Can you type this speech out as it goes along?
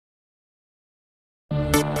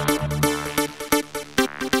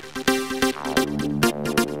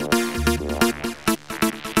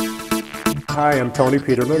Hi, I'm Tony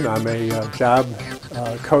Peterman. I'm a job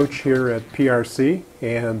coach here at PRC,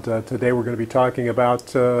 and today we're going to be talking about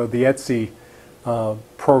the Etsy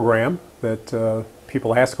program that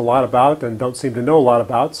people ask a lot about and don't seem to know a lot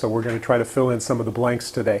about, so we're going to try to fill in some of the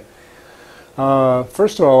blanks today.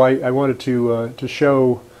 First of all, I wanted to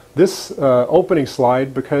show this opening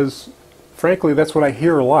slide because, frankly, that's what I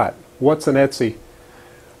hear a lot. What's an Etsy?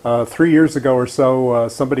 3 years ago or so,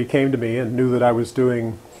 somebody came to me and knew that I was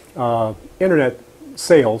doing internet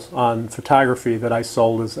sales on photography that I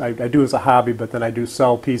sold as I do as a hobby, but then I do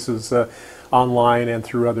sell pieces online and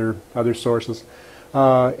through other sources.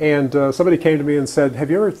 And somebody came to me and said, "Have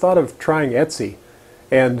you ever thought of trying Etsy?"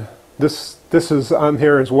 And this is on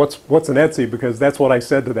here as what's an Etsy, because that's what I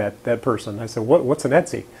said to that person. I said, what's an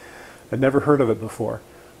Etsy? I'd never heard of it before.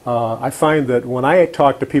 I find that when I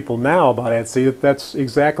talk to people now about Etsy, that's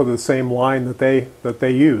exactly the same line that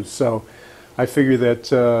they use. So I figure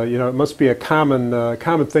that it must be a common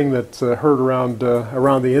thing that's heard around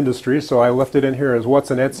the industry. So I left it in here as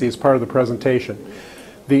what's an Etsy as part of the presentation.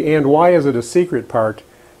 The "and why is it a secret" part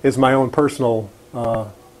is my own personal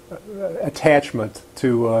attachment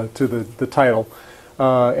to the title,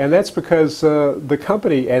 and that's because the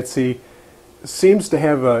company Etsy seems to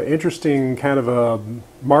have an interesting kind of a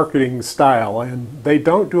marketing style, and they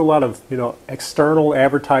don't do a lot of external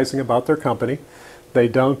advertising about their company. They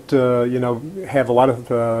don't have a lot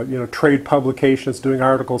of trade publications doing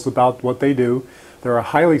articles about what they do. They're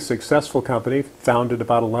a highly successful company, founded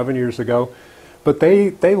about 11 years ago, but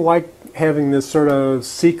they like having this sort of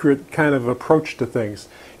secret kind of approach to things.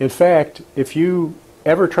 In fact, if you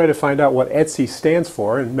ever try to find out what Etsy stands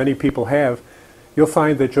for, and many people have, you'll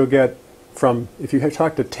find that you'll get if you have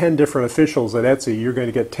talked to 10 different officials at Etsy, you're going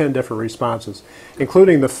to get 10 different responses,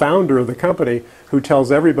 including the founder of the company, who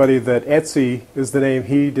tells everybody that Etsy is the name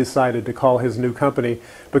he decided to call his new company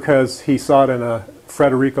because he saw it in a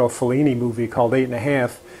Federico Fellini movie called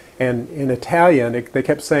 8½, and in Italian they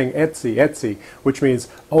kept saying Etsy, Etsy, which means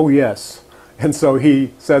 "oh yes." And so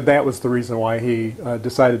he said that was the reason why he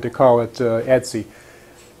decided to call it Etsy.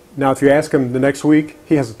 Now, if you ask him the next week,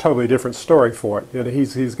 he has a totally different story for it.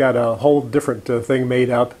 He's got a whole different thing made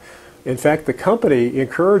up. In fact, the company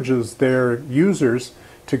encourages their users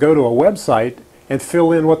to go to a website and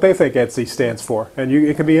fill in what they think Etsy stands for. And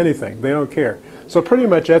it can be anything. They don't care. So pretty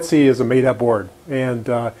much Etsy is a made-up word. And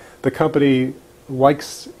the company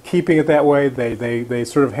likes keeping it that way. They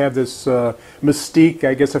sort of have this mystique,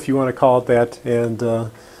 I guess, if you want to call it that. And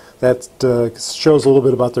that shows a little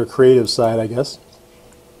bit about their creative side, I guess.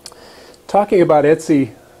 Talking about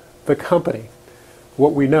Etsy, the company,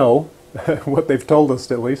 what we know, what they've told us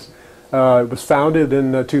at least, it was founded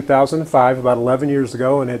in 2005, about 11 years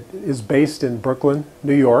ago, and it is based in Brooklyn,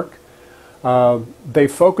 New York. They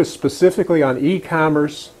focus specifically on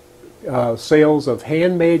e-commerce sales of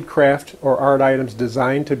handmade craft or art items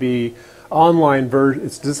designed to be online version.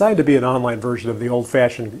 It's designed to be an online version of the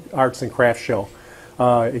old-fashioned arts and crafts show,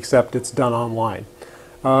 except it's done online.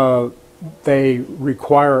 They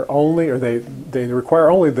require only, or they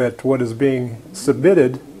require only that what is being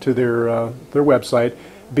submitted to their website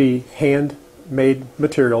be handmade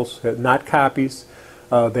materials, not copies.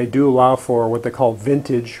 They do allow for what they call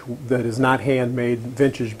vintage, that is not handmade.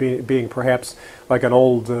 Vintage being perhaps like an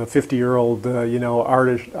old 50-year-old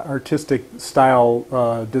artistic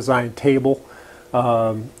style design table.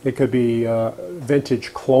 It could be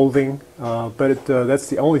vintage clothing, but that's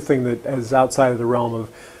the only thing that is outside of the realm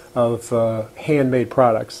of handmade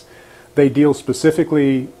products. They deal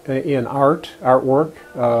specifically in artwork,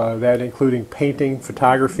 that including painting,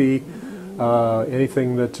 photography,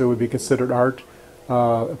 anything that would be considered art,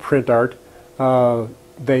 print art.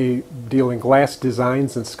 They deal in glass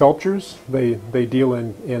designs and sculptures. They deal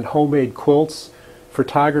in homemade quilts,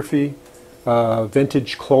 photography,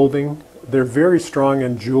 vintage clothing. They're very strong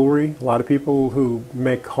in jewelry. A lot of people who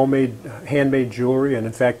make handmade jewelry, and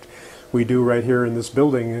in fact we do right here in this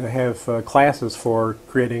building, have classes for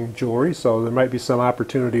creating jewelry, so there might be some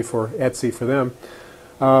opportunity for Etsy for them.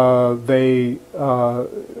 They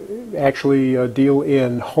actually deal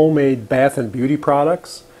in homemade bath and beauty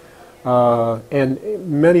products and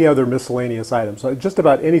many other miscellaneous items. So just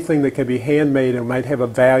about anything that can be handmade and might have a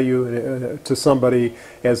value to somebody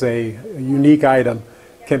as a unique item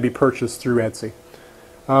can be purchased through Etsy.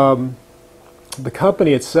 The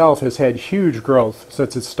company itself has had huge growth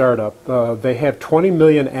since its startup. They have 20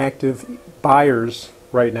 million active buyers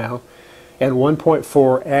right now and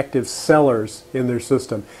 1.4 active sellers in their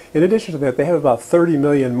system. In addition to that, they have about 30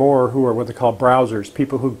 million more who are what they call browsers,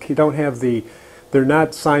 people who don't have the They're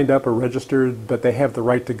not signed up or registered, but they have the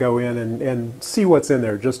right to go in and see what's in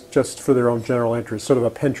there, just for their own general interest, sort of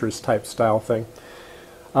a Pinterest type style thing.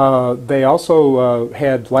 They also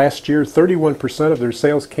had last year 31% of their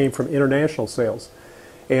sales came from international sales.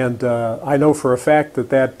 And I know for a fact that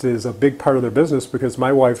that is a big part of their business because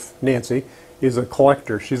my wife, Nancy, is a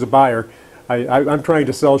collector. She's a buyer. I'm trying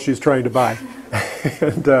to sell, she's trying to buy.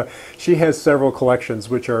 And she has several collections,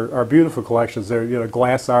 which are beautiful collections. They're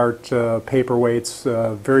glass art,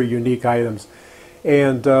 paperweights, very unique items.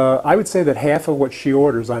 And I would say that half of what she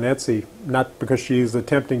orders on Etsy, not because she's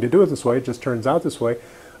attempting to do it this way, it just turns out this way,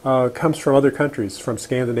 comes from other countries, from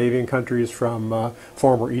Scandinavian countries, from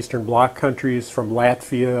former Eastern Bloc countries, from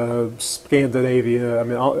Latvia, Scandinavia. I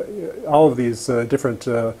mean, all of these different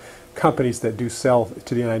companies that do sell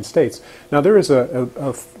to the United States. Now, there is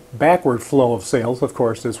a backward flow of sales, of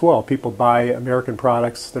course, as well. People buy American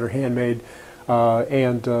products that are handmade,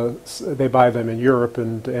 and they buy them in Europe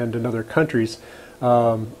and in other countries.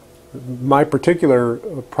 My particular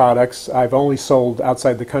products I've only sold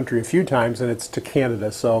outside the country a few times, and it's to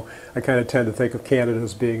Canada, so I kind of tend to think of Canada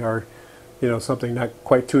as being our, something not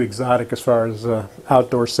quite too exotic as far as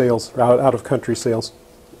outdoor sales, or out of country sales.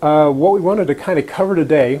 What we wanted to kind of cover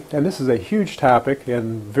today, and this is a huge topic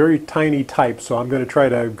and very tiny type, so I'm going to try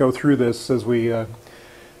to go through this as we and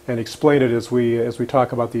explain it as we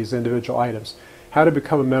talk about these individual items. How to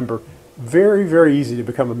become a member. Very, very easy to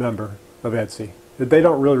become a member of Etsy. They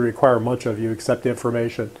don't really require much of you except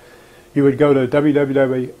information. You would go to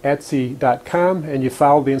www.etsy.com and you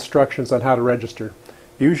follow the instructions on how to register.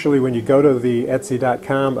 Usually when you go to the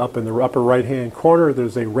etsy.com, up in the upper right hand corner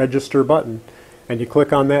there's a register button, and you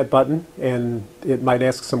click on that button and it might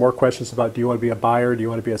ask some more questions about, do you want to be a buyer, do you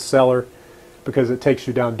want to be a seller, because it takes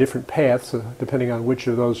you down different paths depending on which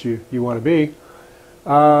of those you want to be. You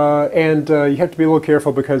have to be a little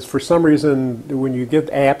careful because for some reason when you get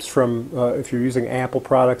apps from, if you're using Apple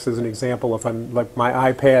products as an example, if I'm like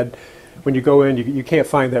my iPad, when you go in you can't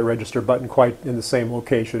find that register button quite in the same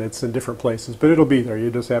location. It's in different places, but it'll be there. You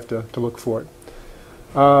just have to look for it.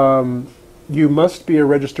 You must be a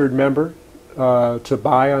registered member to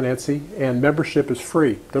buy on Etsy, and membership is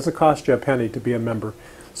free. It doesn't cost you a penny to be a member.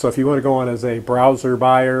 So if you want to go on as a browser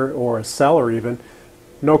buyer or a seller even,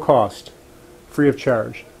 no cost. Free of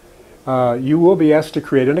charge. You will be asked to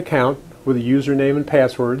create an account with a username and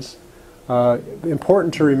passwords.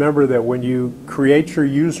 Important to remember that when you create your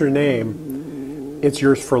username, it's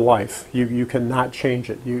yours for life. You cannot change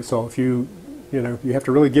it. So if you have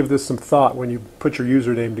to really give this some thought when you put your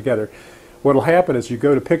username together. What will happen is you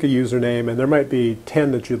go to pick a username, and there might be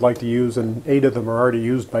 10 that you'd like to use, and 8 of them are already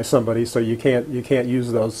used by somebody, so you can't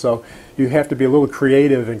use those. So you have to be a little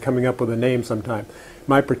creative in coming up with a name sometime.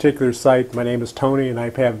 My particular site, my name is Tony, and I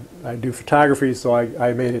do photography, so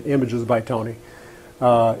I made it Images by Tony.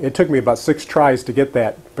 It took me about 6 tries to get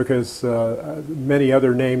that because many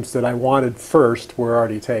other names that I wanted first were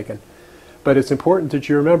already taken. But it's important that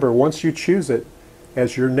you remember, once you choose it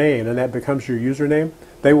as your name and that becomes your username,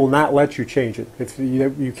 they will not let you change it. If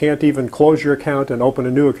you can't even close your account and open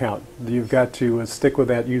a new account. You've got to stick with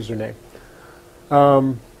that username.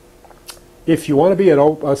 If you want to be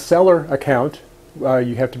a seller account,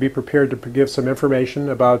 you have to be prepared to give some information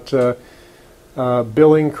about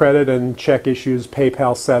billing, credit, and check issues,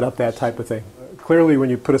 PayPal setup, that type of thing. Clearly,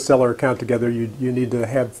 when you put a seller account together, you need to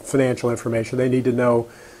have financial information. They need to know,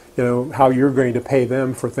 how you're going to pay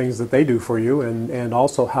them for things that they do for you, and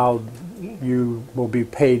also how you will be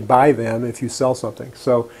paid by them if you sell something.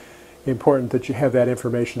 So, important that you have that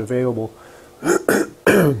information available.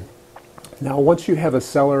 Now, once you have a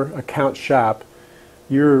seller account shop,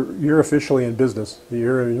 you're officially in business.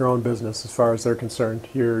 You're in your own business as far as they're concerned.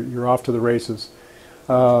 You're off to the races.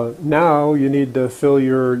 Now you need to fill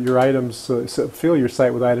your items, fill your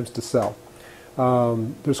site with items to sell.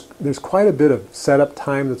 There's quite a bit of setup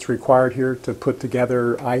time that's required here to put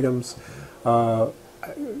together items.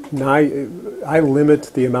 Now I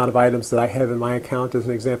limit the amount of items that I have in my account, as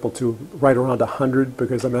an example, to right around 100,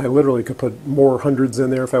 because I literally could put more hundreds in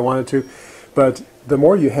there if I wanted to. But the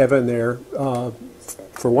more you have in there,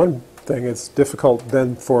 for one thing, it's difficult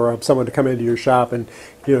then for someone to come into your shop and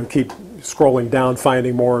keep scrolling down,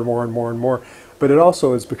 finding more and more and more and more. But it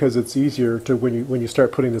also is because it's easier to when you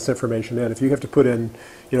start putting this information in. If you have to put in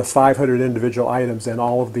 500 individual items and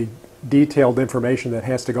all of the detailed information that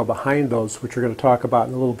has to go behind those, which we're going to talk about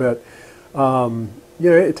in a little bit,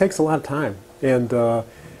 it takes a lot of time, and you're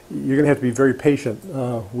going to have to be very patient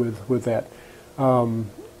with that.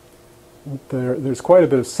 There's quite a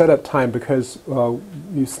bit of setup time because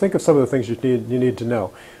you think of some of the things you need to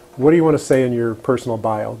know. What do you want to say in your personal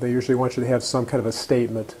bio? They usually want you to have some kind of a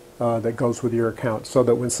statement that goes with your account, so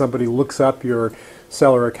that when somebody looks up your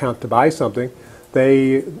seller account to buy something,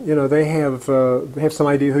 they have some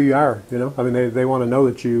idea who you are. I mean, they want to know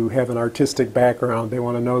that you have an artistic background. They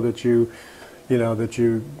want to know that you've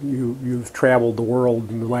traveled the world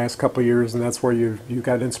in the last couple of years, and that's where you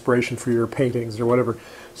got inspiration for your paintings or whatever.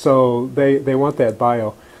 So they want that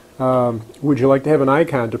bio. Would you like to have an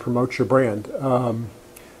icon to promote your brand?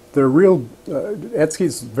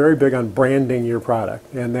 Etsy's very big on branding your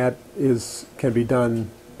product, and that can be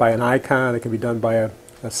done by an icon. It can be done by a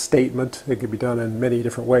statement. It can be done in many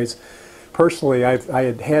different ways. Personally, I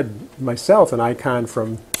had myself an icon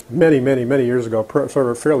from many years ago, sort of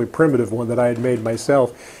a fairly primitive one that I had made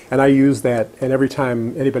myself, and I use that, and every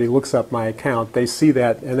time anybody looks up my account, they see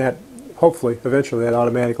that, and that hopefully eventually that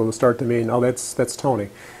automatically will start to mean, oh, that's Tony.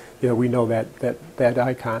 We know that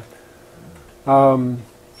icon.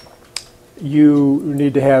 You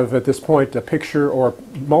need to have at this point a picture or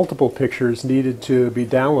multiple pictures needed to be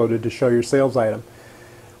downloaded to show your sales item.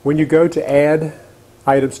 When you go to add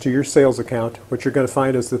items to your sales account, what you're going to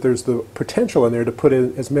find is that there's the potential in there to put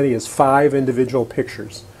in as many as 5 individual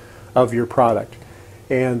pictures of your product.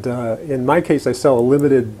 And in my case, I sell a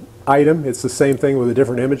limited item. It's the same thing with a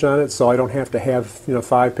different image on it, so I don't have to have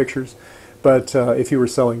 5 pictures. But if you were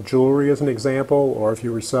selling jewelry as an example, or if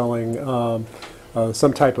you were selling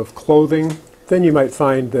some type of clothing, then you might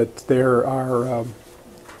find that there are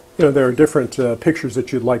different pictures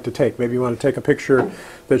that you'd like to take. Maybe you want to take a picture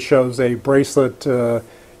that shows a bracelet,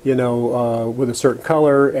 with a certain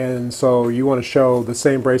color, and so you want to show the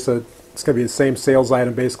same bracelet. It's going to be the same sales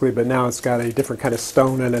item basically, but now it's got a different kind of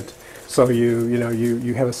stone in it. So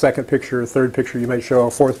you have a second picture, a third picture. You might show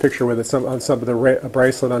a fourth picture with a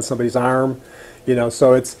bracelet on somebody's arm.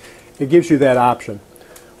 So it gives you that option.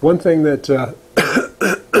 One thing that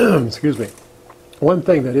excuse me. One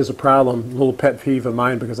thing that is a problem, a little pet peeve of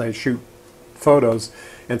mine, because I shoot photos,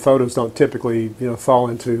 and photos don't typically fall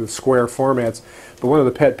into square formats. But one of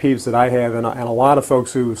the pet peeves that I have, and a lot of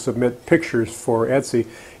folks who submit pictures for Etsy,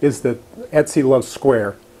 is that Etsy loves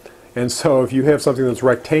square. And so if you have something that's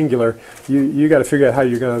rectangular, you got to figure out how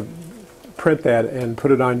you're going to print that and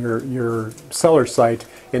put it on your seller site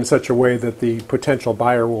in such a way that the potential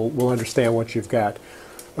buyer will understand what you've got.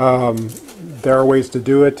 There are ways to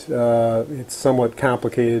do it. It's somewhat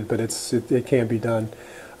complicated, but it can be done.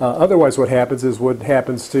 Otherwise, what happens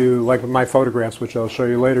to, like with my photographs, which I'll show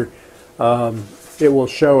you later, it will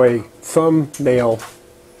show a thumbnail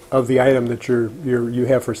of the item that you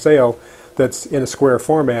have for sale that's in a square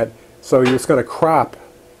format. So it's going to crop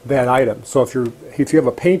that item. So if you have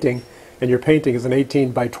a painting and your painting is an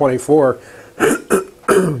 18 by 24,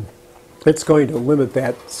 it's going to limit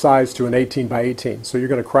that size to an 18 by 18. So you're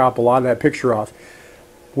going to crop a lot of that picture off.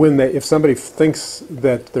 If somebody thinks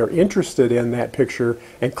that they're interested in that picture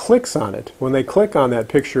and clicks on it, when they click on that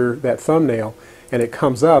picture, that thumbnail, and it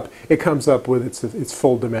comes up with its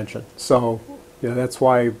full dimension. So that's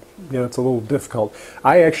why it's a little difficult.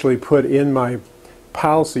 I actually put in my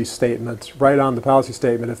policy statement, right on the policy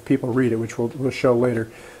statement, if people read it, which we'll show later,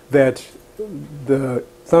 that the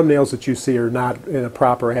thumbnails that you see are not in a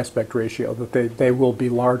proper aspect ratio, that they will be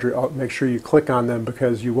larger. Make sure you click on them,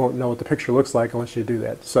 because you won't know what the picture looks like unless you do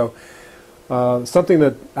that. So something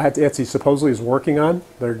that Etsy supposedly is working on,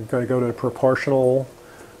 they're going to go to a proportional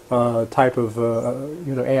type of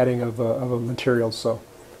adding of a material. So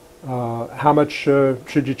how much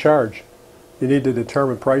should you charge? You need to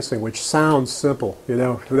determine pricing, which sounds simple.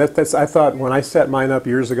 I thought when I set mine up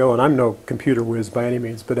years ago, and I'm no computer whiz by any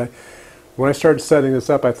means, but when I started setting this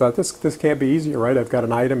up, I thought this can't be easier, right? I've got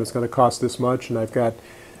an item, it's going to cost this much, and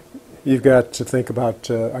you've got to think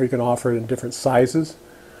about, are you going to offer it in different sizes?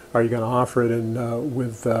 Are you going to offer it in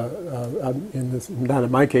not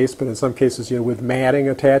in my case, but in some cases, with matting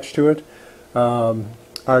attached to it?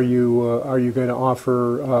 Are you going to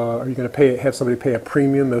offer? Are you going to have somebody pay a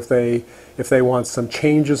premium if they want some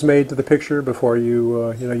changes made to the picture before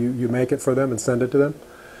you make it for them and send it to them?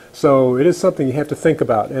 So it is something you have to think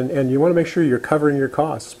about, and you want to make sure you're covering your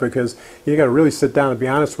costs, because you got to really sit down and be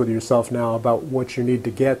honest with yourself now about what you need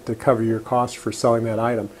to get to cover your costs for selling that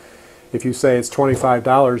item. If you say it's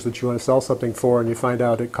 $25 that you want to sell something for, and you find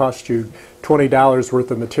out it costs you $20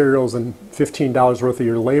 worth of materials and $15 worth of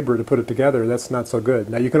your labor to put it together, that's not so good.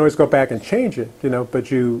 Now you can always go back and change it,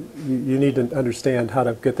 but you need to understand how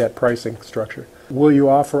to get that pricing structure. Will you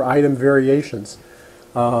offer item variations?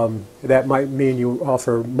 That might mean you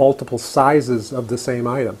offer multiple sizes of the same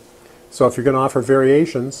item. So if you're going to offer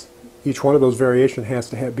variations, each one of those variations has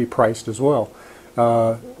to be priced as well.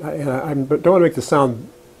 And I don't want to make this sound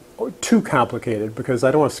too complicated, because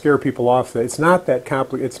I don't want to scare people off. It's not that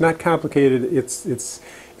complicated. It's not complicated. It's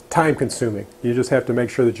time consuming. You just have to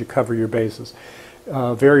make sure that you cover your bases.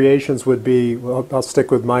 Variations would be, well, I'll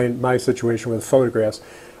stick with my situation with photographs.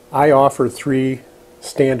 I offer 3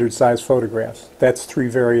 standard size photographs. That's 3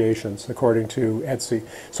 variations according to Etsy.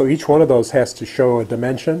 So each one of those has to show a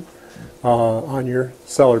dimension on your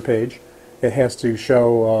seller page. It has to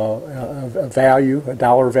show a value, a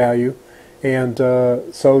dollar value, and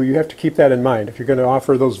so you have to keep that in mind. If you're going to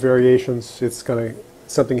offer those variations, it's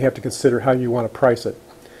something you have to consider how you want to price it.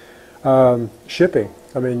 Shipping.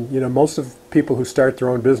 I mean, you know, most of people who start their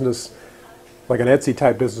own business, like an Etsy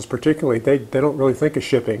type business particularly, they don't really think of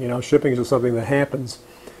shipping. You know, shipping is just something that happens.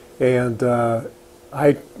 And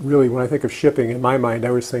I really, when I think of shipping, in my mind, I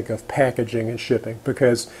always think of packaging and shipping,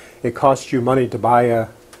 because it costs you money to buy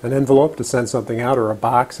an envelope to send something out, or a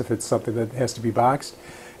box if it's something that has to be boxed,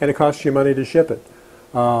 and it costs you money to ship it.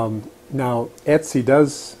 Now, Etsy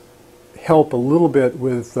does help a little bit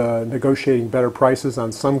with negotiating better prices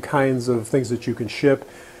on some kinds of things that you can ship,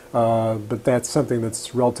 but that's something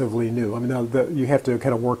that's relatively new. I mean, you have to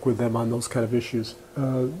kind of work with them on those kind of issues.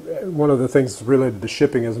 One of the things related to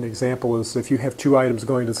shipping, as an example, is if you have 2 items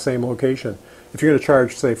going to the same location. If you're going to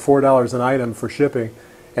charge, say, $4 an item for shipping,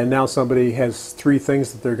 and now somebody has 3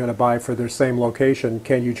 things that they're going to buy for their same location,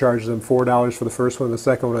 can you charge them $4 for the first one, the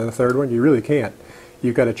second one, and the third one? You really can't.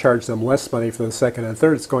 You've got to charge them less money for the second and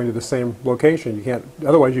third. It's going to the same location. You can't,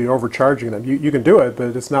 otherwise you're overcharging them. You can do it,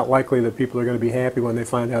 but it's not likely that people are going to be happy when they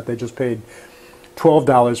find out they just paid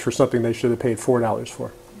 $12 for something they should have paid $4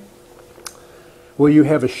 for. Well, you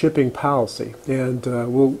have a shipping policy, and in a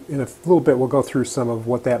little bit we'll go through some of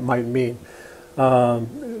what that might mean.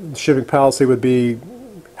 Shipping policy would be,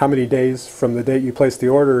 how many days from the date you place the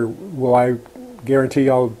order will I guarantee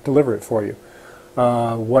I'll deliver it for you?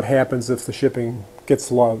 What happens if the shipping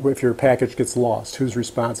gets lost, if your package gets lost? Who's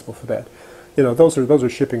responsible for that? You know, those are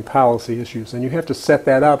shipping policy issues, and you have to set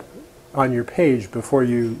that up on your page before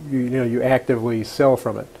you actively sell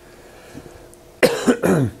from it.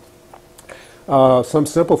 Some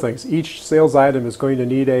simple things. Each sales item is going to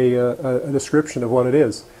need a description of what it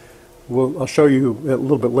is. I'll show you a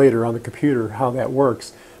little bit later on the computer how that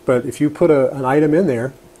works. But if you put an item in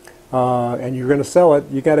there and you're going to sell it,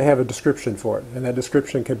 you got to have a description for it. And that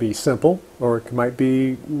description can be simple, or it might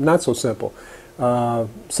be not so simple.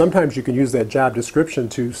 Sometimes you can use that job description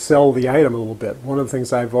to sell the item a little bit. One of the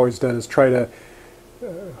things I've always done is try to,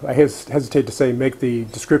 I hesitate to say make the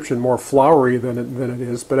description more flowery than it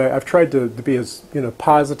is, but I've tried to be as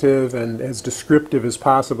positive and as descriptive as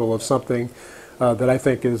possible of something that I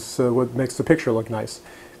think is what makes the picture look nice.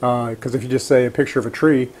 Because if you just say a picture of a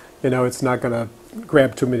tree, it's not going to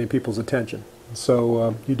grab too many people's attention.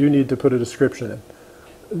 So you do need to put a description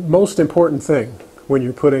in. Most important thing when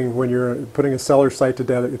you're putting a seller site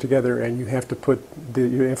together and you have to put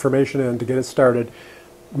your information in to get it started,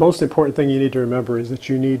 most important thing you need to remember is that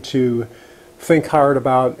you need to think hard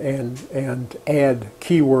about and add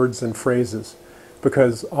keywords and phrases,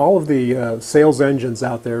 because all of the sales engines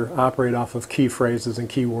out there operate off of key phrases and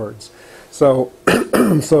keywords. So,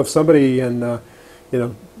 so if somebody in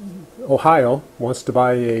Ohio wants to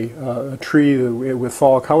buy a tree with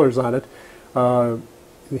fall colors on it,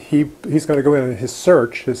 he's going to go in his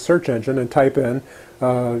search engine and type in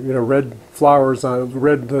red flowers on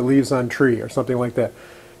red leaves on tree or something like that.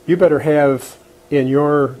 You better have in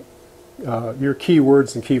your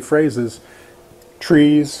keywords and key phrases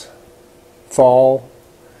trees, fall,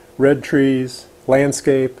 red trees,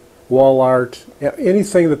 landscape, wall art,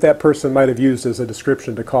 anything that person might have used as a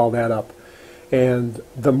description to call that up. And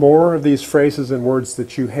the more of these phrases and words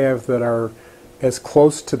that you have that are as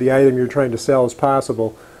close to the item you're trying to sell as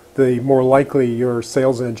possible, the more likely your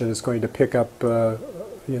sales engine is going to pick up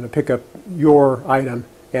your item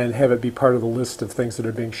and have it be part of the list of things that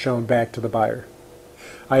are being shown back to the buyer.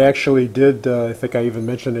 I actually did, I think I even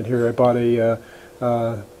mentioned it here, I bought the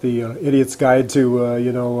Idiot's Guide to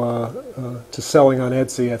Selling on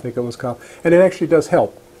Etsy, I think it was called, and it actually does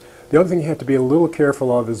help. The only thing you have to be a little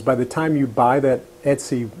careful of is by the time you buy that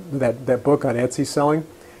that book on Etsy selling,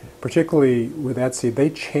 particularly with Etsy, they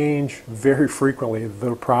change very frequently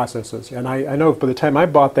the processes. And I know by the time I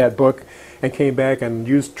bought that book and came back and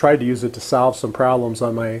tried to use it to solve some problems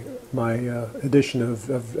on my edition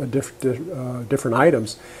of different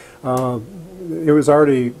items, it was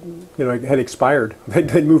already, it had expired.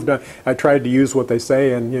 They moved on. I tried to use what they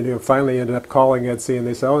say, and finally ended up calling Etsy, and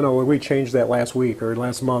they said, "Oh no, well, we changed that last week or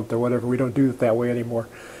last month or whatever. We don't do it that way anymore."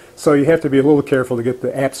 So you have to be a little careful to get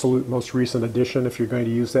the absolute most recent edition if you're going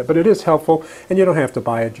to use that. But it is helpful, and you don't have to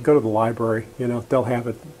buy it. You go to the library, they'll have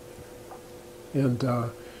it. And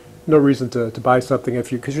no reason to buy something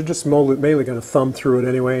if you, because you're just mainly going to thumb through it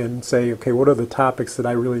anyway and say, okay, what are the topics that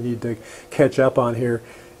I really need to catch up on here?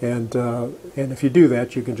 And if you do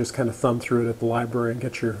that, you can just kind of thumb through it at the library and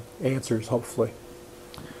get your answers, hopefully.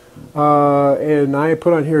 And I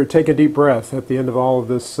put on here, take a deep breath at the end of all of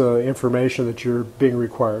this information that you're being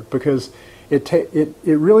required, because it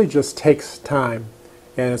really just takes time,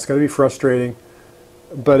 and it's going to be frustrating,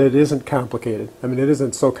 but it isn't complicated. I mean, it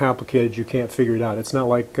isn't so complicated you can't figure it out. It's not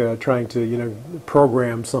like trying to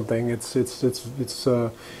program something. It's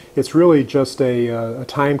really just a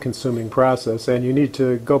time-consuming process, and you need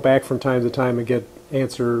to go back from time to time and get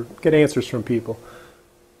answers from people.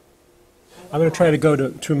 I'm going to try to go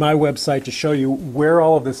to my website to show you where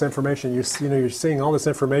all of this information, you're seeing all this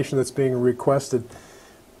information that's being requested.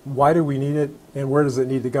 Why do we need it, and where does it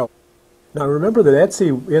need to go? Now remember that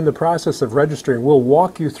Etsy, in the process of registering, will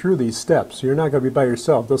walk you through these steps. You're not going to be by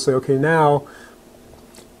yourself. They'll say, okay, now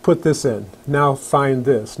put this in. Now find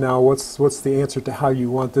this. Now what's the answer to how you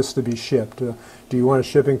want this to be shipped? Do you want a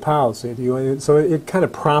shipping policy? So it kind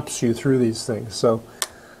of prompts you through these things. So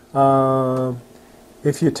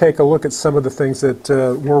if you take a look at some of the things that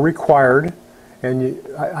were required, and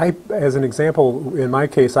I, as an example, in my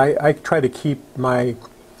case, I try to keep my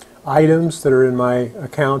items that are in my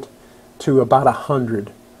account to about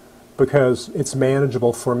 100, because it's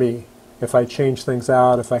manageable for me. If I change things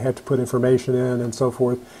out, if I have to put information in and so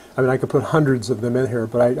forth, I mean, I could put hundreds of them in here,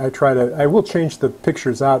 but I will change the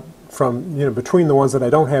pictures out from, between the ones that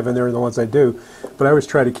I don't have in there and the ones I do, but I always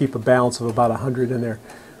try to keep a balance of about 100 in there.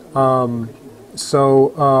 I'm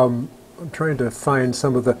trying to find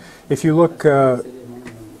some of the, if you look at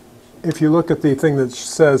the thing that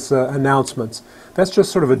says announcements, that's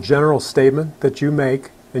just sort of a general statement that you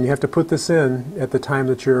make, and you have to put this in at the time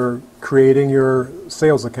that you're creating your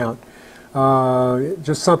sales account.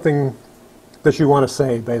 Just something that you want to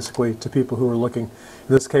say, basically, to people who are looking. In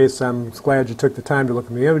this case, I'm glad you took the time to look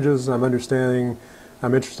at the images. I'm interested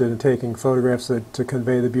in taking photographs to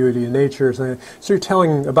convey the beauty of nature. So you're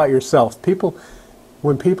telling about yourself.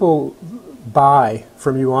 When people buy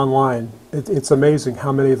from you online, it's amazing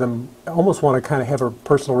how many of them almost want to kind of have a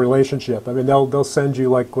personal relationship. I mean, they'll send you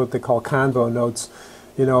like what they call convo notes,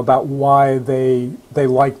 about why they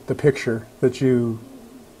liked the picture that you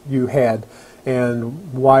had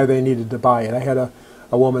and why they needed to buy it. I had a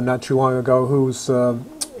woman not too long ago who was going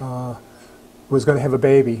to have a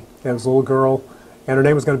baby. It was a little girl, and her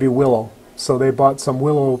name was going to be Willow. So they bought some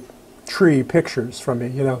willow tree pictures from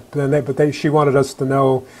me, she wanted us to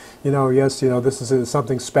know, yes, this is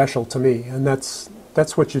something special to me, and that's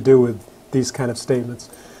what you do with these kind of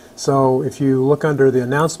statements. So if you look under the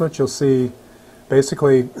announcement, you'll see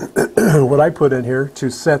basically what I put in here to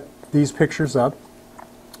set these pictures up,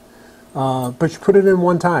 but you put it in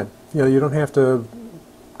one time. You don't have to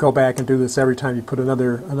go back and do this every time you put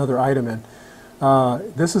another item in.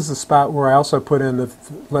 This is the spot where I also put in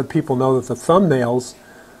let people know that the thumbnails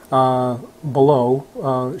below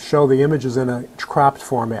show the images in a cropped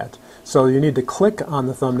format. So you need to click on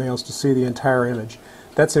the thumbnails to see the entire image.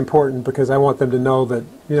 That's important because I want them to know that,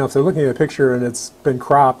 if they're looking at a picture and it's been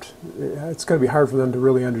cropped, it's going to be hard for them to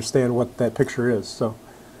really understand what that picture is. So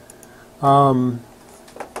go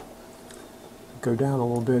down a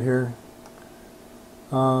little bit here.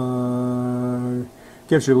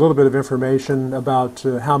 Gives you a little bit of information about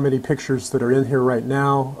how many pictures that are in here right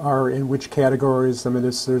now are in which categories. I mean,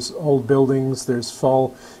 there's old buildings, there's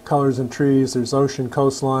fall colors and trees, there's ocean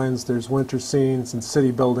coastlines, there's winter scenes and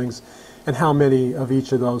city buildings, and how many of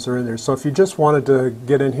each of those are in there. So if you just wanted to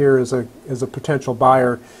get in here as a potential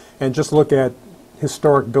buyer and just look at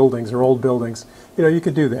historic buildings or old buildings, you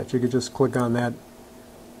could do that. You could just click on that,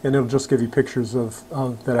 and it'll just give you pictures of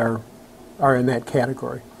that are in that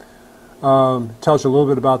category. Tells you a little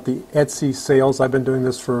bit about the Etsy sales. I've been doing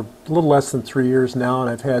this for a little less than 3 years now,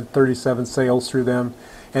 and I've had 37 sales through them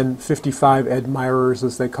and 55 admirers,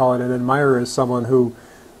 as they call it. An admirer is someone who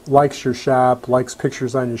likes your shop, likes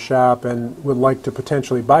pictures on your shop, and would like to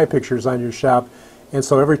potentially buy pictures on your shop. And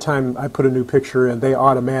so every time I put a new picture in, they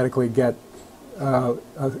automatically get a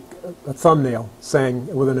thumbnail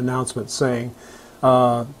with an announcement saying,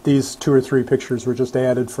 these 2 or 3 pictures were just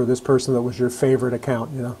added for this person that was your favorite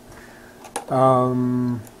account,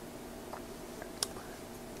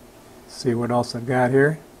 See what else I've got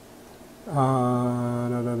here.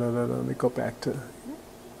 Let me go back to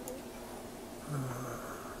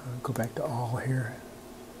all here.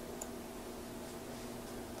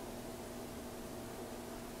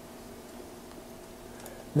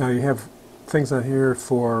 Now you have things on here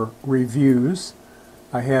for reviews.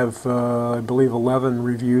 I have, I believe, 11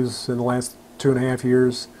 reviews in the last 2.5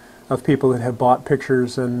 years. of people that have bought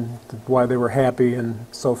pictures and why they were happy and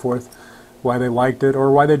so forth, why they liked it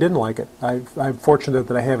or why they didn't like it. I'm fortunate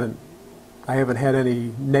that I haven't had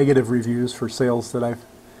any negative reviews for sales that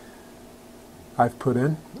I've put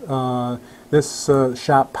in. This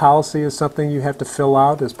shop policy is something you have to fill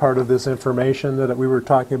out as part of this information that we were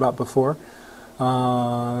talking about before.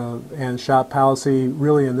 And shop policy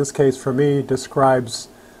really in this case for me describes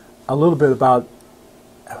a little bit about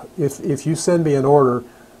if you send me an order,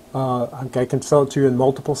 I can sell it to you in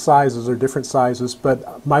multiple sizes or different sizes,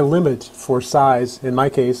 but my limit for size, in my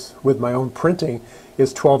case, with my own printing,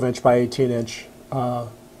 is 12-inch by 18-inch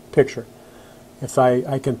picture. If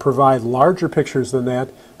I can provide larger pictures than that,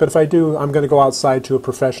 but if I do, I'm going to go outside to a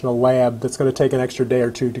professional lab that's going to take an extra day or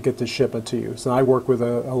two to get this shipment to you. So I work with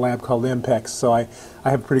a lab called MPEX, so I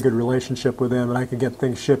have a pretty good relationship with them, and I can get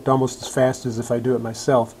things shipped almost as fast as if I do it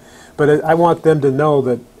myself. But I want them to know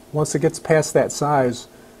that once it gets past that size,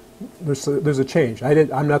 there's a change.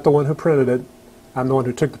 I'm not the one who printed it. I'm the one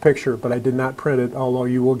who took the picture, but I did not print it, although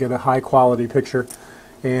you will get a high-quality picture,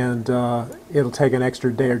 and it'll take an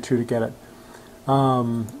extra day or two to get it.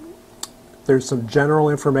 There's some general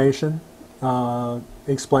information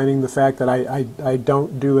explaining the fact that I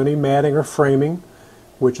don't do any matting or framing,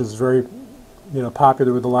 which is very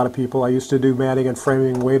popular with a lot of people. I used to do matting and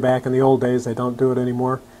framing way back in the old days. I don't do it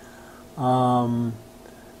anymore.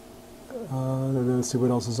 Let's see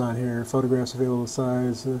what else is on here. Photographs available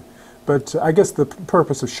size. But I guess the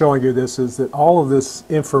purpose of showing you this is that all of this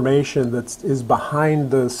information that is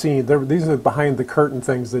behind the scene, these are behind the curtain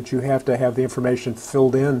things that you have to have the information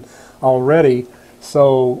filled in already.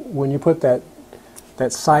 So when you put that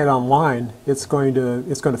site online, it's going to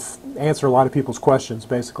answer a lot of people's questions.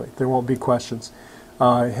 Basically, there won't be questions.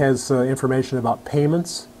 It has information about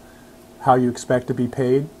payments, how you expect to be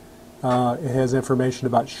paid. It has information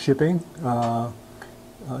about shipping.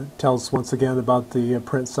 Tells once again about the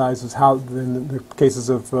print sizes, how in the cases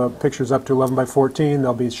of pictures up to 11 by 14,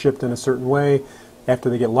 they'll be shipped in a certain way. After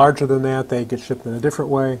they get larger than that, they get shipped in a different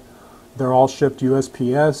way. They're all shipped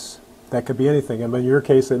USPS. That could be anything. And in your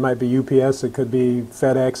case, it might be UPS, it could be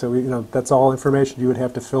FedEx, that's all information you would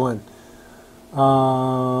have to fill in.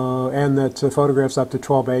 And that photographs up to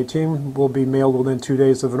 12 by 18 will be mailed within 2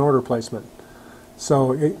 days of an order placement.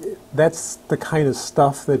 So that's the kind of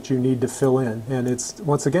stuff that you need to fill in, and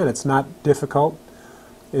once again, it's not difficult.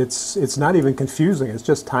 It's not even confusing. It's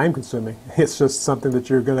just time-consuming. It's just something that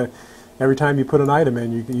you're gonna every time you put an item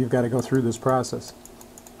in, you've got to go through this process.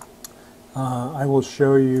 I will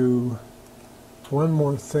show you one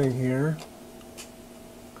more thing here.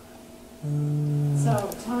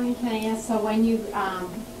 So Tony, can I ask? So when you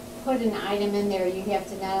put an item in there, you have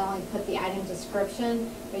to not only put the item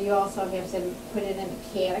description, but you also have to put it in a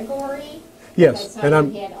category. Yes, and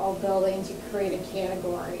I'm had all buildings, you create a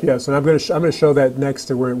category. Yes, and I'm going to show that next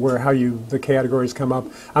to where how the categories come up.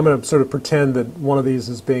 I'm going to sort of pretend that one of these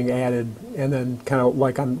is being added, and then kind of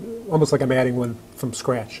like almost like I'm adding one from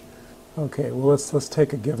scratch. Okay, well let's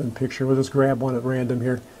take a given picture. We'll just grab one at random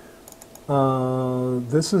here.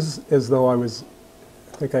 This is as though I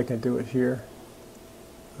think I can do it here.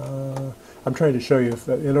 I'm trying to show you,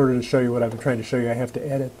 in order to show you what I'm trying to show you, I have to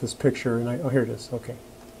edit this picture, and oh, here it is, okay.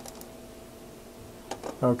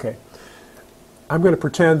 Okay. I'm going to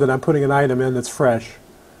pretend that I'm putting an item in that's fresh.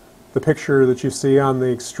 The picture that you see on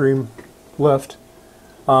the extreme left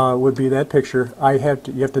would be that picture. You have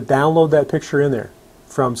to download that picture in there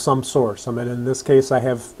from some source. I mean, in this case,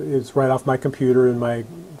 it's right off my computer in my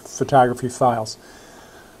photography files.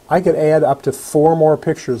 I could add up to 4 more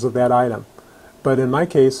pictures of that item. But in my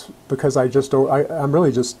case, because I'm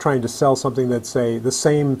really just trying to sell something that's the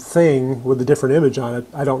same thing with a different image on it,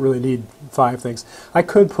 I don't really need 5 things. I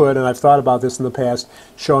could put, and I've thought about this in the past,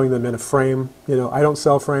 showing them in a frame. I don't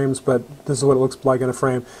sell frames, but this is what it looks like in a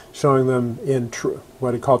frame, showing them in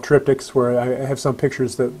what I call triptychs, where I have some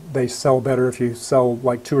pictures that they sell better if you sell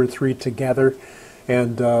like 2 or 3 together.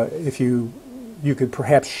 And if you could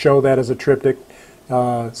perhaps show that as a triptych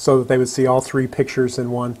so that they would see all 3 pictures in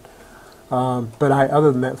one. But other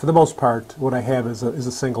than that, for the most part, what I have is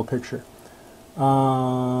a single picture.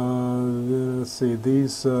 Let's see.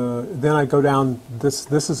 These. Then I go down.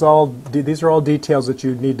 These are all details that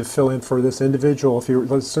you need to fill in for this individual. If you're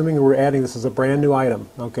assuming we're adding this as a brand new item,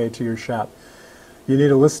 okay, to your shop, you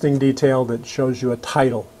need a listing detail that shows you a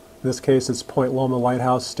title. In this case, it's Point Loma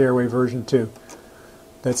Lighthouse Stairway version 2.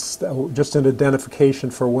 That's just an identification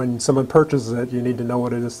for when someone purchases it. You need to know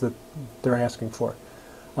what it is that they're asking for.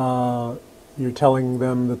 You're telling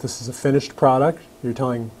them that this is a finished product. You're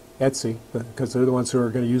telling Etsy, because they're the ones who are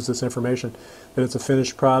going to use this information, that it's a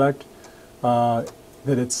finished product.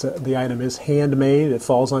 that the item is handmade. It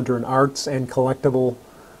falls under an arts and collectible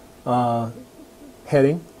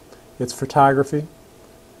heading. It's photography.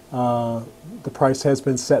 The price has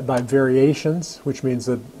been set by variations, which means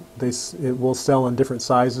that it will sell in different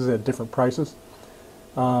sizes at different prices.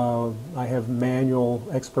 I have manual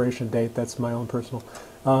expiration date. That's my own personal.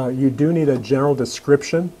 You do need a general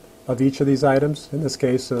description of each of these items. In this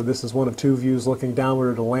case, this is one of two views looking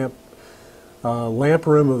downward at a lamp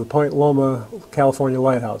room of the Point Loma, California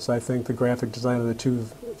lighthouse. I think the graphic design of the two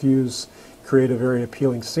views create a very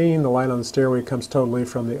appealing scene. The light on the stairway comes totally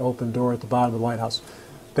from the open door at the bottom of the lighthouse.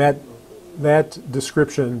 That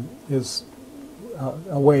description is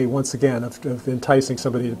a way, once again, of enticing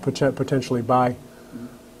somebody to potentially buy.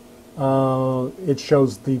 It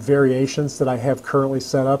shows the variations that I have currently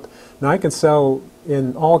set up. Now I can sell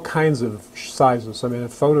in all kinds of sizes. I mean,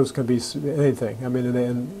 photos can be anything. I mean,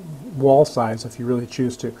 in wall size if you really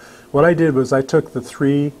choose to. What I did was I took the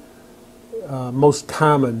three most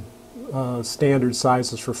common standard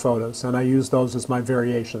sizes for photos, and I used those as my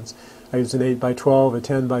variations. I used an 8 by 12, a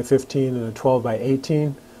 10 by 15, and a 12 by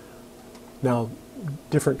 18. Now,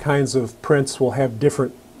 different kinds of prints will have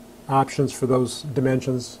different options for those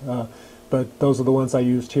dimensions, but those are the ones I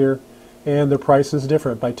used here. And the price is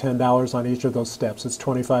different by $10 on each of those steps. It's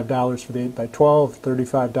 $25 for the 8 by 12,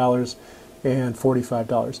 $35, and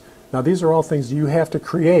 $45. Now, these are all things you have to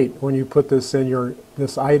create when you put this in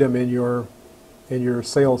this item in your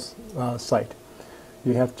sales site.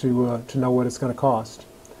 You have to know what it's going to cost.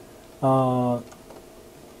 You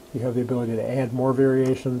have the ability to add more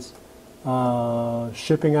variations.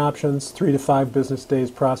 Shipping options, 3 to 5 business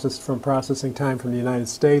days processing time from the United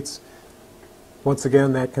States. Once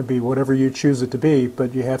again, that can be whatever you choose it to be,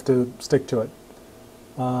 but you have to stick to it.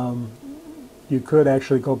 You could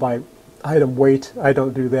actually go by item weight. I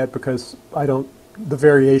don't do that because the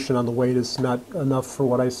variation on the weight is not enough for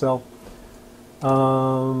what I sell.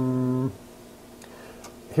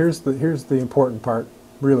 Here's the important part,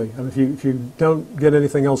 really. I mean, if you don't get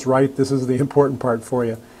anything else right, this is the important part for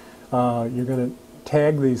you. You're going to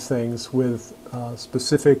tag these things with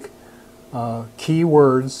specific key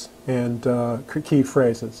words and key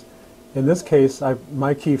phrases. In this case,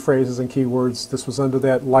 my key phrases and key words, this was under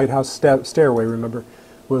that lighthouse stairway, remember,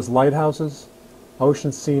 was lighthouses,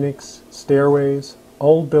 ocean scenics, stairways,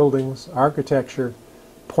 old buildings, architecture,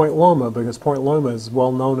 Point Loma, because Point Loma is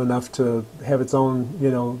well known enough to have its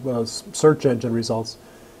own, search engine results,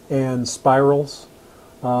 and spirals.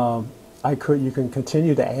 You can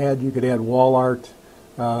continue to add. You could add wall art,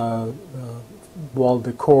 wall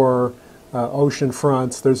decor, ocean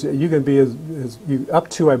fronts. You can be up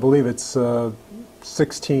to, I believe it's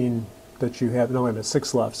 16 that you have. No, wait a minute,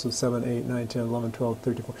 6 left. So 7, 8, 9, 10, 11, 12,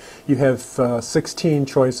 13, 14. You have 16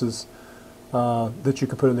 choices that you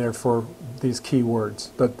can put in there for these keywords.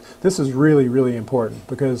 But this is really, really important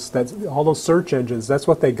because all those search engines, that's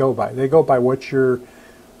what they go by. They go by what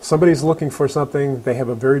somebody's looking for something, they have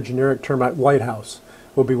a very generic term, lighthouse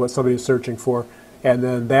will be what somebody's searching for, and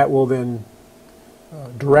then that will then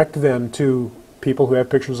direct them to people who have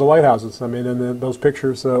pictures of lighthouses. I mean, and then those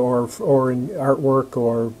pictures, or in artwork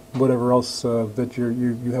or whatever else that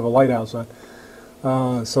you have a lighthouse on.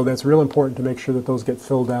 So that's real important to make sure that those get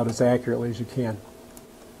filled out as accurately as you can.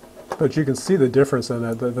 But you can see the difference in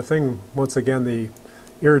that. The thing, once again, the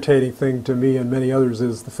irritating thing to me and many others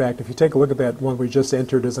is the fact, if you take a look at that one we just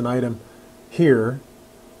entered as an item here,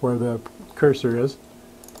 where the cursor is,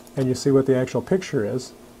 and you see what the actual picture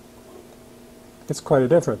is, it's quite a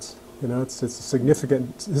difference. It's a significantly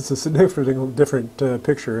different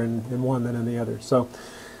picture in one than in the other. So,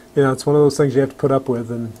 it's one of those things you have to put up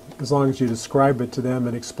with, and as long as you describe it to them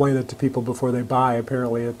and explain it to people before they buy,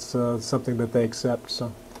 apparently it's something that they accept.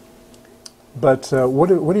 So. But what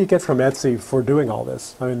do you get from Etsy for doing all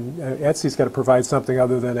this? I mean, Etsy's got to provide something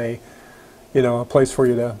other than a place for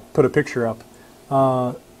you to put a picture up.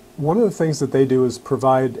 One of the things that they do is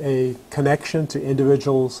provide a connection to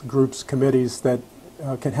individuals, groups, committees that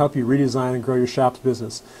can help you redesign and grow your shop's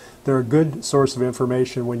business. They're a good source of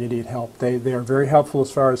information when you need help. They are very helpful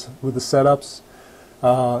as far as with the setups,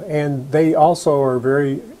 and they also are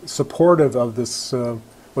very supportive of this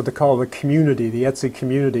what they call the community, the Etsy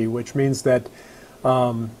community, which means that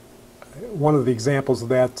one of the examples of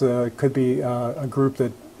that could be a group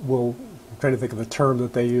that will, I'm trying to think of the term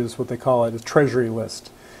that they use, what they call it, a treasury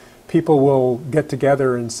list. People will get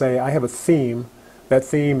together and say, I have a theme. That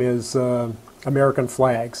theme is American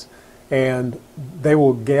flags. And they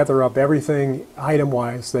will gather up everything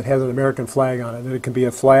item-wise that has an American flag on it. And it can be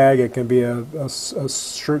a flag, it can be a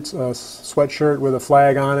sweatshirt with a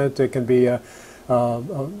flag on it, it can be a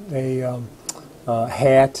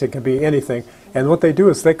hat, it can be anything. And what they do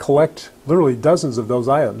is they collect literally dozens of those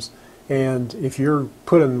items. And if you're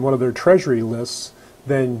put in one of their treasury lists,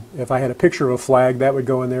 then if I had a picture of a flag, that would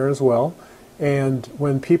go in there as well. And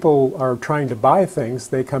when people are trying to buy things,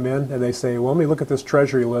 they come in and they say, well, let me look at this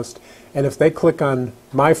treasury list. And if they click on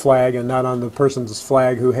my flag and not on the person's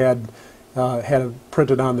flag who had it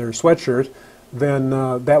printed on their sweatshirt, then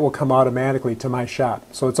that will come automatically to my shop.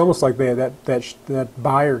 So it's almost like that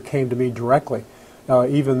buyer came to me directly,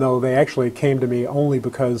 even though they actually came to me only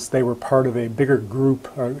because they were part of a bigger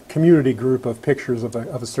group or community group of pictures of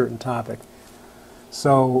a certain topic.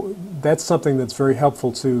 So that's something that's very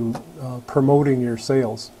helpful to promoting your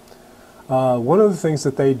sales. One of the things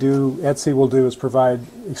that they do, Etsy will do, is provide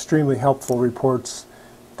extremely helpful reports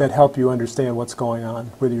that help you understand what's going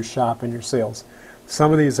on with your shop and your sales.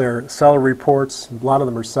 Some of these are seller reports. A lot of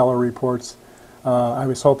them are seller reports. I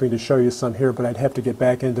was hoping to show you some here, but I'd have to get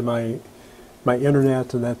back into my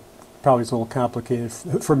internet, and that probably is a little complicated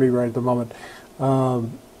for me right at the moment.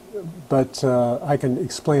 But I can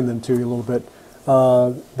explain them to you a little bit.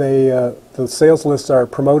 The sales lists are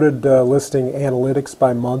promoted listing analytics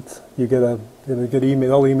by month. You get a email.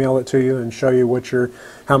 They'll email it to you and show you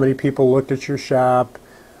how many people looked at your shop,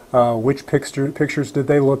 which pictures did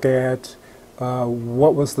they look at,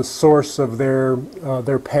 what was the source of their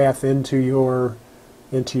path into your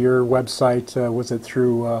website. Was it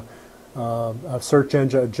through a search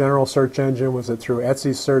engine, a general search engine? Was it through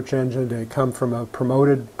Etsy's search engine? Did it come from a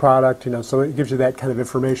promoted product? So it gives you that kind of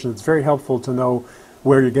information. It's very helpful to know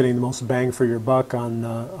where you're getting the most bang for your buck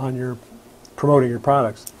on your promoting your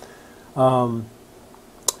products.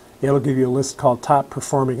 It'll give you a list called top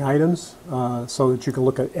performing items, so that you can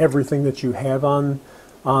look at everything that you have on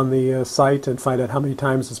the site and find out how many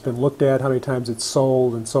times it's been looked at, how many times it's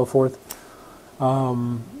sold, and so forth.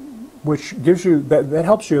 Which gives you that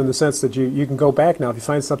helps you in the sense that you can go back now if you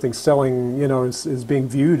find something selling, is being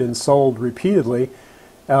viewed and sold repeatedly.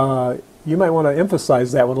 You might want to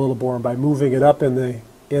emphasize that one a little more by moving it up in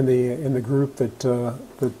the group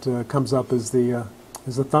that comes up as the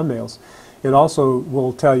thumbnails. It also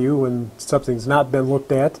will tell you when something's not been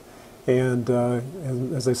looked at, and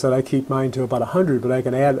as I said, I keep mine to about 100, but I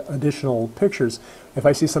can add additional pictures. If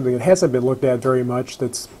I see something that hasn't been looked at very much,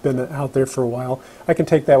 that's been out there for a while, I can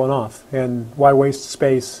take that one off. And why waste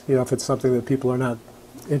space, if it's something that people are not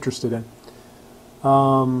interested in?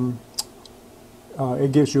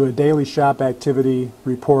 It gives you a daily shop activity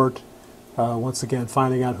report. Once again,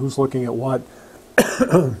 finding out who's looking at what.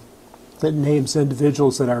 It names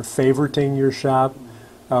individuals that are favoriting your shop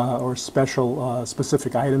or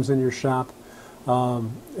specific items in your shop.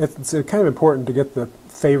 It's kind of important to get the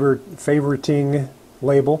favoriting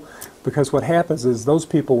label, because what happens is those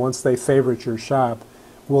people, once they favorite your shop,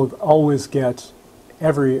 will always get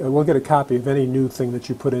we'll get a copy of any new thing that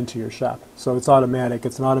you put into your shop. So it's automatic.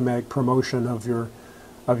 It's an automatic promotion of your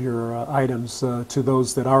items to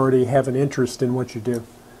those that already have an interest in what you do.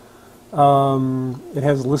 It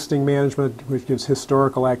has listing management, which gives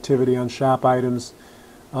historical activity on shop items.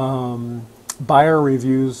 Buyer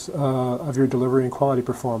reviews of your delivery and quality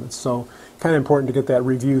performance. So kind of important to get that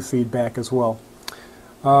review feedback as well.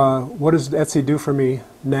 What does Etsy do for me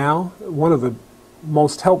now? One of the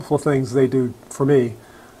most helpful things they do for me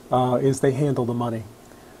is they handle the money.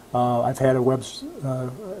 I've had a web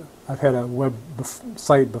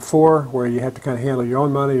site before where you have to kind of handle your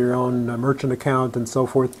own money, your own merchant account, and so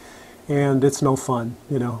forth, and it's no fun,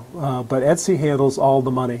 But Etsy handles all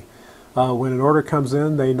the money. When an order comes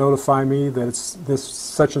in, they notify me that this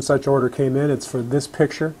such and such order came in. It's for this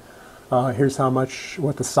picture. Here's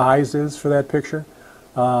what the size is for that picture.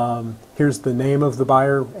 Here's the name of the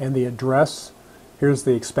buyer and the address. Here's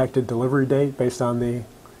the expected delivery date based on the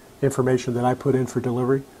information that I put in for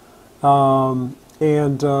delivery.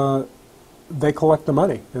 They collect the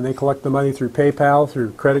money, and they collect the money through PayPal,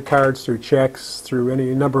 through credit cards, through checks, through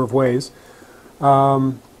any number of ways.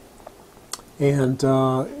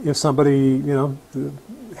 If somebody,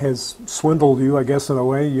 has swindled you, I guess in a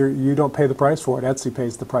way, you don't pay the price for it. Etsy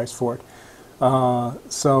pays the price for it.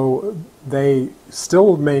 So they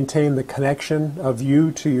still maintain the connection of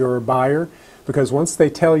you to your buyer, because once they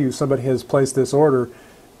tell you somebody has placed this order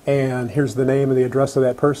and here's the name and the address of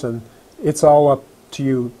that person, it's all up to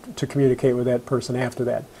you to communicate with that person after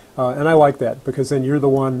that. And I like that, because then you're the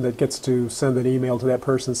one that gets to send an email to that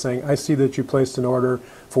person saying, I see that you placed an order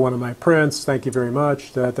for one of my prints, thank you very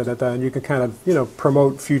much, and you can kind of,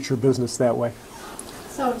 promote future business that way.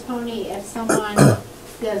 So Tony, if someone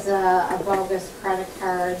gives a bogus credit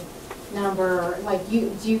card number, like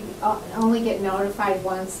do you only get notified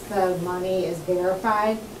once the money is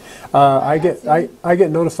verified? I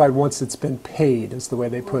get notified once it's been paid, is the way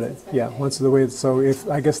they put it. Yeah, once the way. So if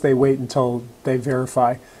I guess they wait until they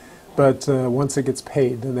verify, but once it gets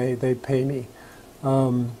paid, then they pay me.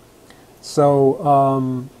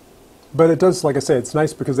 But it does, like I say, it's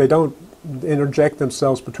nice because they don't interject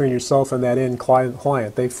themselves between yourself and that end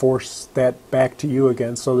client. They force that back to you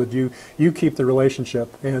again, so that you keep the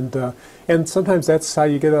relationship, and sometimes that's how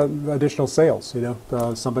you get additional sales. You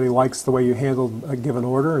know, somebody likes the way you handled a given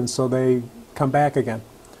order, and so they come back again.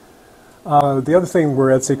 The other thing where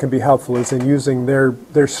Etsy can be helpful is in using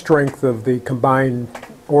their strength of the combined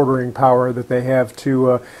ordering power that they have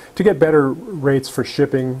to get better rates for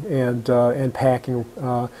shipping and packing.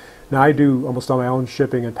 Now I do almost all my own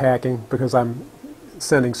shipping and packing because I'm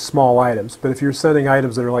sending small items. But if you're sending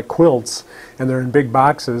items that are like quilts and they're in big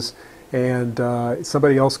boxes, and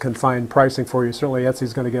somebody else can find pricing for you, certainly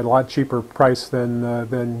Etsy's going to get a lot cheaper price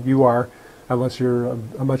than you are, unless you're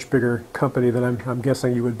a much bigger company than I'm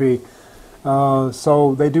guessing you would be.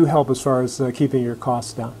 So they do help as far as keeping your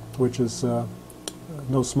costs down, which is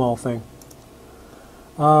no small thing.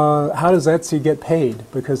 How does Etsy get paid?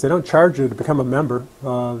 Because they don't charge you to become a member.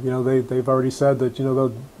 You know, they've already said that, you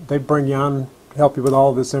know, they bring you on, help you with all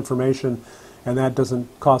of this information, and that doesn't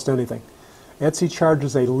cost anything. Etsy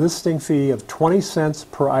charges a listing fee of 20 cents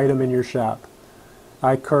per item in your shop.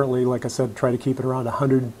 I currently, like I said, try to keep it around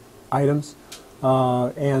 100 items,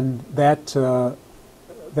 and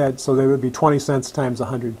so they would be 20 cents times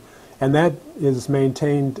 100, and that is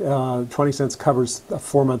maintained. 20 cents covers a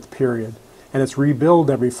 4-month period, and it's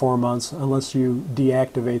rebilled every 4 months unless you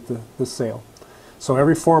deactivate the sale. So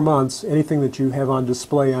every 4 months, anything that you have on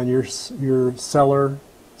display on your seller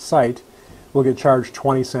site will get charged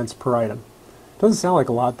 20 cents per item. Doesn't sound like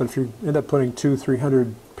a lot, but if you end up putting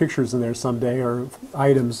 200-300 pictures in there someday, or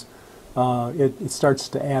items, it starts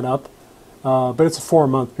to add up. But it's a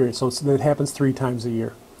 4-month period, so it happens 3 times a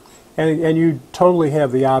year. And you totally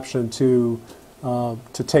have the option to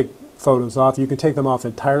take photos off. You can take them off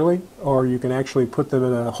entirely, or you can actually put them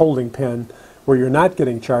in a holding pen where you're not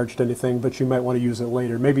getting charged anything, but you might want to use it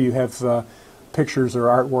later. Maybe you have pictures or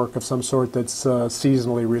artwork of some sort that's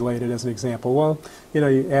seasonally related, as an example. Well, you know,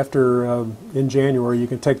 in January, you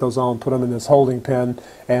can take those all and put them in this holding pen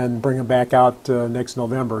and bring them back out next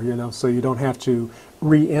November, you know, so you don't have to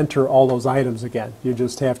re-enter all those items again. You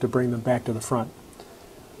just have to bring them back to the front.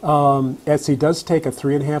 Etsy does take a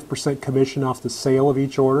 3.5% commission off the sale of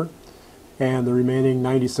each order, and the remaining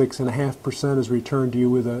 96.5% is returned to you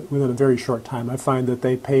within a very short time. I find that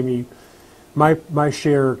they pay me, my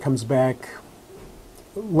share comes back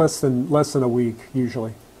less than a week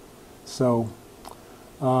usually, so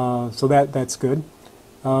that's good.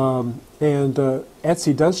 And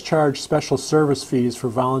Etsy does charge special service fees for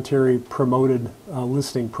voluntary promoted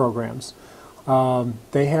listing programs.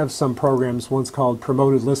 They have some programs, one's called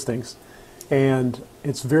promoted listings, and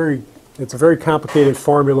it's a very complicated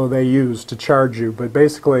formula they use to charge you, but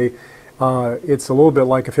basically it's a little bit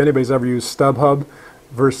like if anybody's ever used StubHub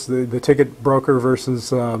versus the ticket broker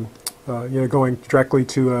versus you know, going directly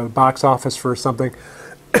to a box office for something.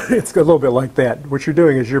 It's a little bit like that. What you're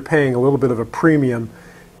doing is you're paying a little bit of a premium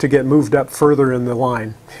to get moved up further in the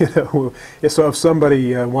line. You know, so if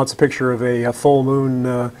somebody wants a picture of a full moon,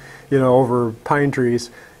 you know, over pine trees,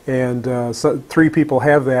 and so 3 people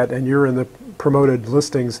have that, and you're in the promoted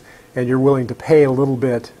listings, and you're willing to pay a little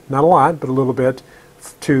bit, not a lot, but a little bit,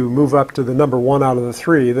 to move up to the number 1 out of the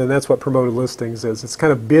 3, then that's what promoted listings is. It's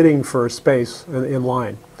kind of bidding for a space in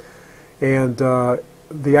line. And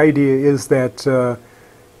the idea is that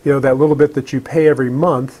you know, that little bit that you pay every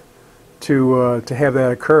month to have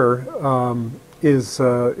that occur is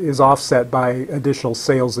offset by additional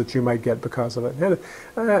sales that you might get because of it.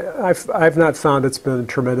 And I've not found it's been a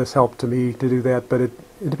tremendous help to me to do that, but it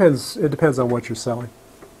depends on what you're selling.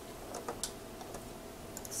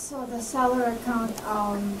 So the seller account,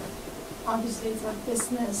 obviously it's a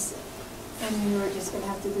business, and you're just going to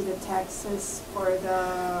have to do the taxes for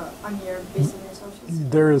on your based on your social security.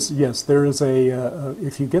 There is a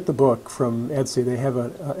if you get the book from Etsy, they have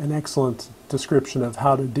an excellent description of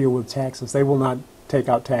how to deal with taxes. They will not take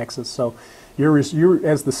out taxes, so you're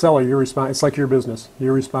as the seller, it's like your business.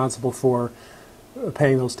 You're responsible for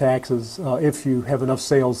paying those taxes if you have enough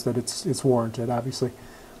sales that it's warranted, obviously.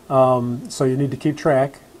 So you need to keep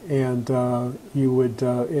track, and you would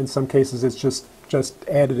in some cases it's just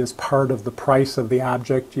added as part of the price of the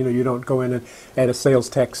object. You know, you don't go in and add a sales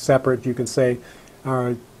tax separate. You can say, all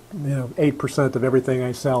right, you know, 8% of everything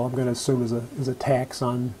I sell, I'm going to assume is a tax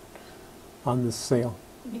on this sale.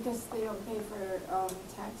 Because they don't pay for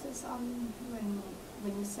taxes when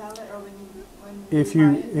you sell it or when If you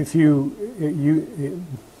you, buy it? if you,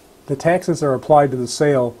 the taxes are applied to the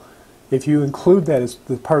sale. If you include that as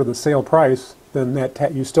the part of the sale price, then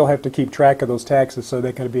that you still have to keep track of those taxes, so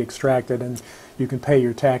they can be extracted, and you can pay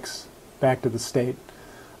your tax back to the state.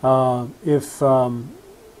 If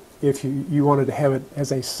you wanted to have it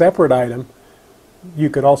as a separate item, you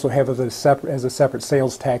could also have it as a separate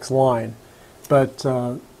sales tax line, but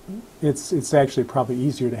it's actually probably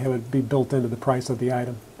easier to have it be built into the price of the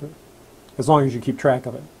item, as long as you keep track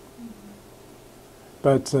of it.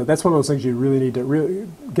 But that's one of those things you really need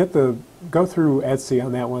to go through Etsy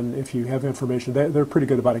on that one if you have information. They're pretty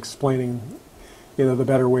good about explaining, the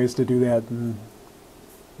better ways to do that and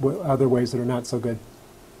other ways that are not so good.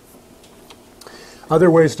 Other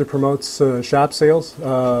ways to promote shop sales.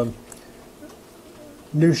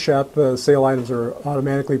 New shop sale items are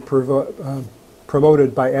automatically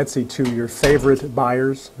promoted by Etsy to your favorite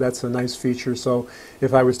buyers. That's a nice feature. So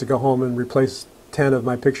if I was to go home and replace 10 of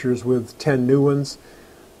my pictures with 10 new ones,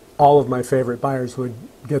 all of my favorite buyers would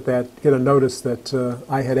get a notice that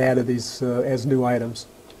I had added these as new items.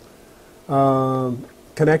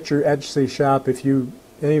 Connect your Etsy shop. If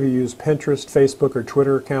any of you use Pinterest, Facebook, or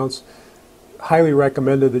Twitter accounts, highly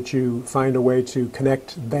recommended that you find a way to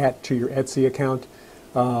connect that to your Etsy account.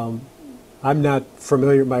 I'm not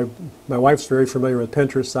familiar, my wife's very familiar with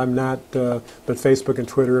Pinterest, I'm not, but Facebook and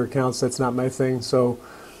Twitter accounts, that's not my thing, so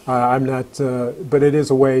I'm not, but it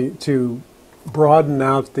is a way to broaden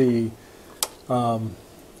out the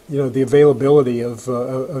the availability of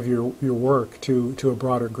your work to a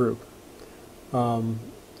broader group.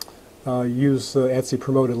 Use Etsy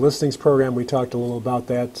Promoted Listings program. We talked a little about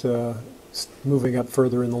that, moving up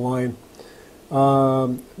further in the line.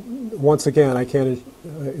 Once again, I can't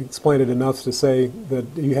explain it enough to say that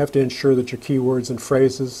you have to ensure that your keywords and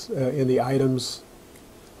phrases in the items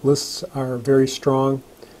lists are very strong.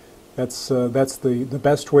 That's the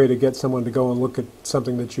best way to get someone to go and look at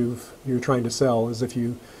something that you're trying to sell, is if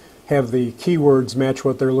you have the keywords match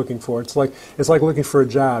what they're looking for. It's like looking for a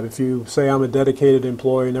job. If you say, I'm a dedicated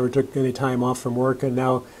employee, never took any time off from work, and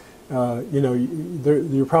now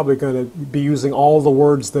you're probably going to be using all the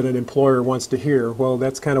words that an employer wants to hear. Well,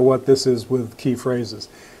 that's kind of what this is with key phrases.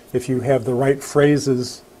 If you have the right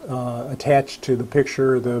phrases attached to the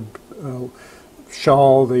picture, the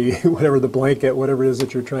shawl, the whatever, the blanket, whatever it is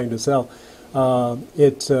that you're trying to sell,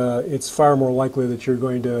 it's far more likely that you're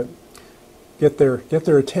going to get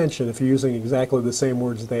their attention if you're using exactly the same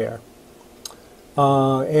words they are.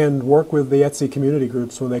 And work with the Etsy community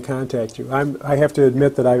groups when they contact you. I have to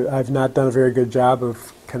admit that I've not done a very good job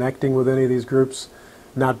of connecting with any of these groups,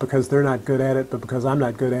 not because they're not good at it, but because I'm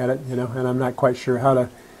not good at it, and I'm not quite sure how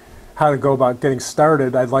to go about getting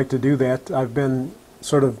started. I'd like to do that. I've been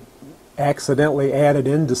sort of accidentally added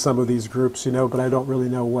into some of these groups, but I don't really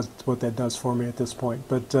know what that does for me at this point.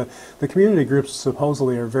 But the community groups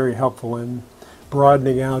supposedly are very helpful in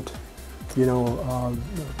broadening out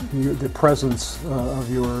the presence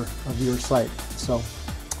of your site. So,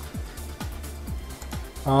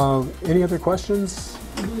 any other questions?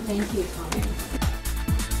 Thank you, Tony.